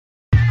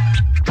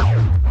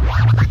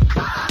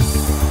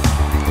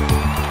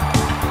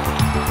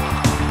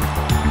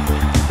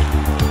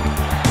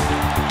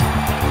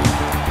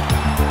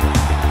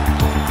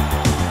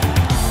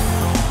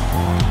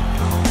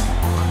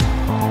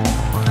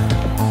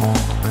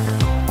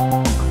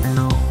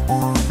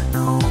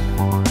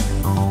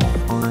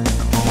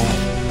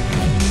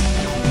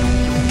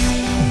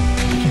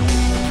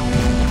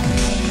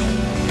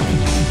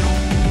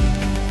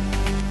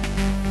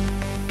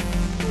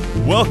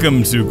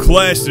Welcome to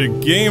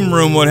Classic Game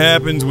Room. What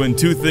happens when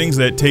two things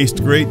that taste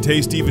great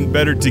taste even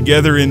better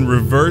together in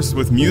reverse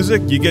with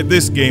music? You get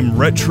this game,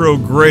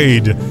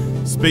 Retrograde.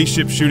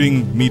 Spaceship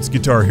shooting meets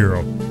Guitar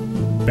Hero.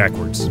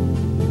 Backwards.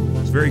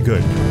 It's very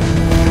good.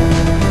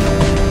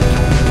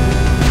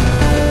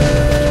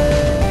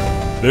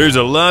 There's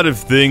a lot of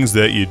things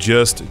that you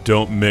just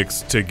don't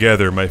mix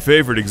together. My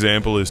favorite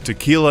example is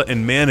tequila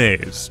and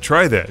mayonnaise.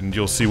 Try that and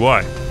you'll see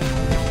why.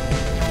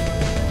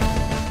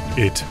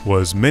 It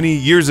was many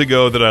years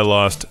ago that I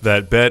lost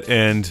that bet,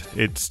 and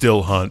it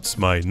still haunts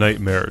my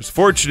nightmares.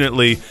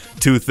 Fortunately,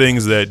 two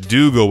things that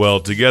do go well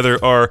together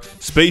are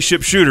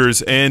spaceship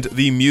shooters and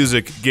the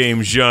music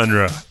game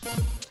genre.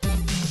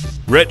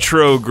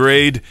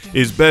 Retrograde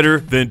is better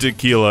than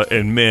tequila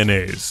and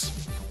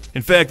mayonnaise.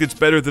 In fact, it's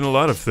better than a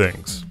lot of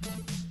things.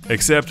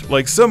 Except,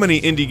 like so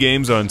many indie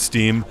games on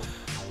Steam,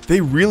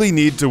 they really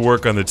need to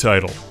work on the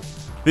title.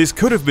 This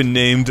could have been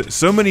named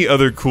so many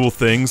other cool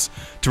things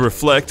to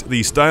reflect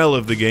the style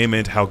of the game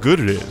and how good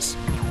it is.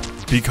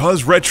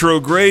 Because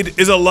Retrograde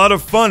is a lot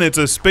of fun. It's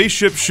a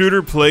spaceship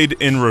shooter played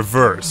in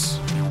reverse.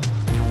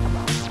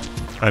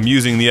 I'm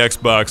using the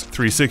Xbox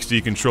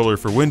 360 controller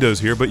for Windows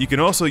here, but you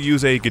can also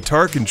use a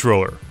guitar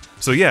controller.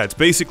 So yeah, it's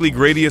basically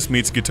Gradius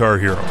meets Guitar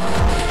Hero.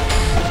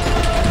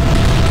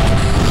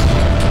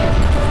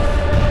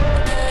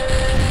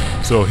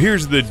 So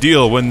here's the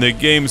deal, when the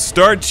game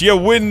starts, you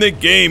win the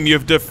game.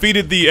 You've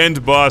defeated the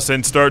end boss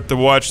and start to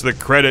watch the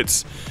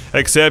credits.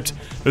 Except,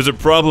 there's a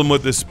problem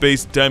with the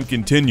space-time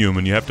continuum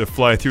and you have to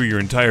fly through your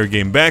entire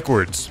game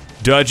backwards,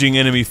 dodging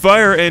enemy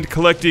fire and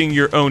collecting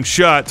your own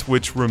shots,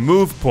 which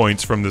remove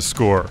points from the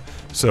score.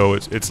 So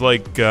it's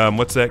like,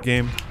 what's that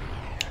game?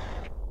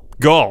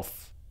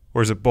 Golf.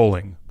 Or is it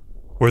bowling?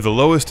 Where the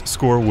lowest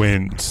score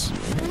wins.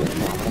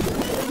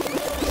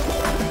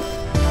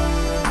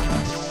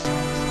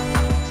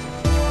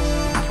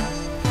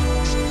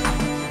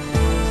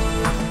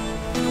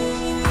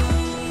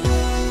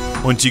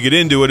 Once you get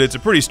into it, it's a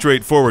pretty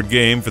straightforward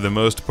game. For the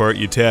most part,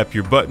 you tap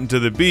your button to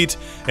the beat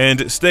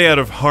and stay out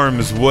of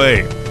harm's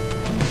way.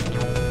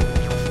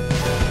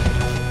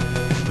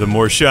 The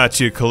more shots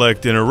you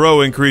collect in a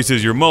row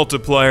increases your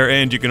multiplier,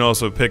 and you can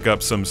also pick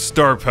up some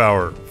star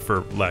power,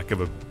 for lack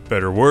of a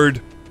better word.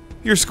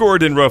 You're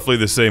scored in roughly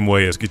the same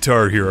way as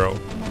Guitar Hero.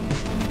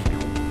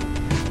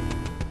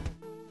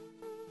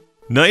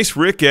 Nice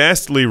Rick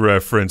Astley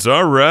reference,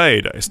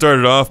 alright. I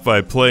started off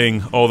by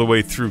playing all the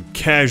way through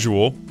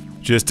casual.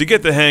 Just to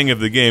get the hang of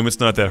the game,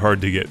 it's not that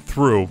hard to get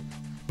through,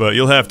 but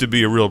you'll have to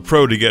be a real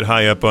pro to get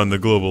high up on the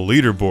global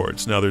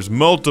leaderboards. Now there's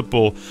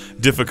multiple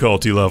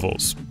difficulty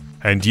levels,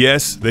 and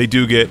yes, they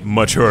do get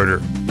much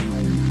harder.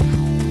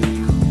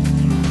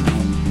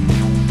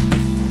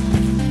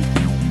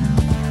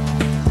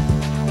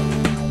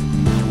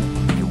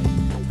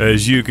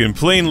 As you can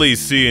plainly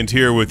see and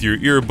hear with your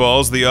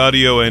earballs, the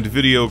audio and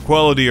video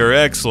quality are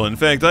excellent. In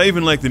fact, I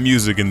even like the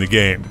music in the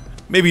game.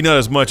 Maybe not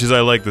as much as I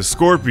like the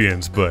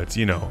Scorpions, but,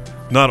 you know,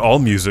 not all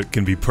music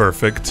can be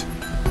perfect.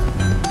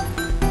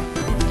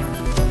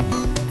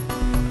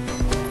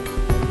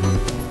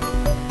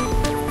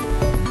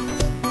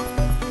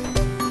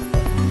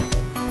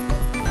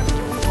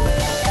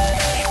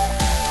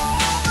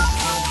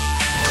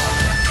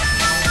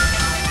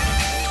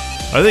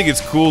 I think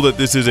it's cool that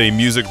this is a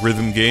music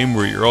rhythm game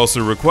where you're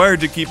also required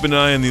to keep an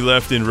eye on the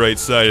left and right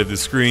side of the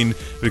screen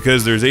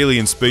because there's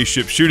alien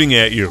spaceships shooting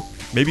at you.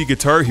 Maybe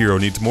Guitar Hero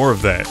needs more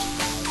of that.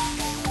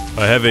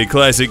 I have a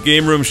Classic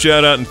Game Room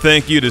shout out and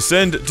thank you to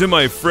send to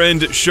my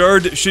friend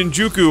Shard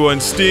Shinjuku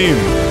on Steam.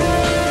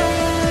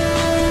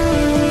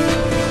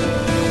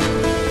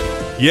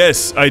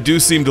 Yes, I do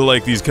seem to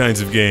like these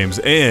kinds of games,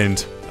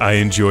 and I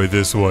enjoy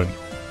this one.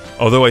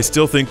 Although I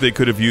still think they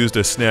could have used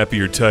a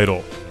snappier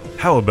title.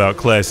 How about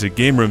Classic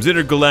Game Room's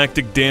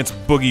Intergalactic Dance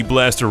Boogie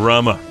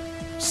Blasterama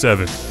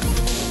 7?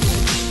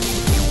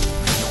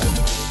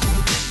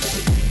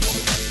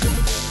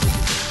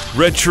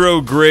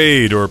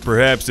 Retrograde, or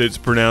perhaps it's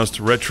pronounced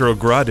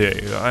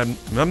Retrograde. I'm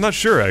not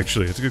sure,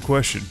 actually. It's a good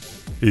question.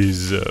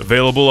 Is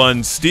available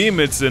on Steam.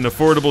 It's an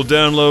affordable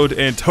download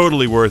and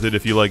totally worth it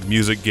if you like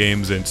music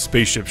games and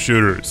spaceship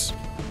shooters.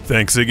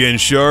 Thanks again,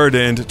 Shard,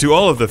 and to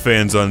all of the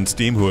fans on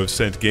Steam who have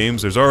sent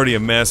games. There's already a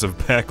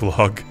massive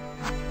backlog.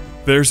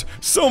 There's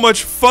so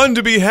much fun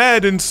to be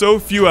had in so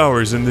few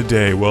hours in the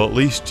day. Well, at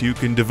least you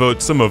can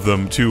devote some of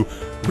them to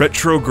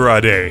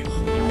Retrograde.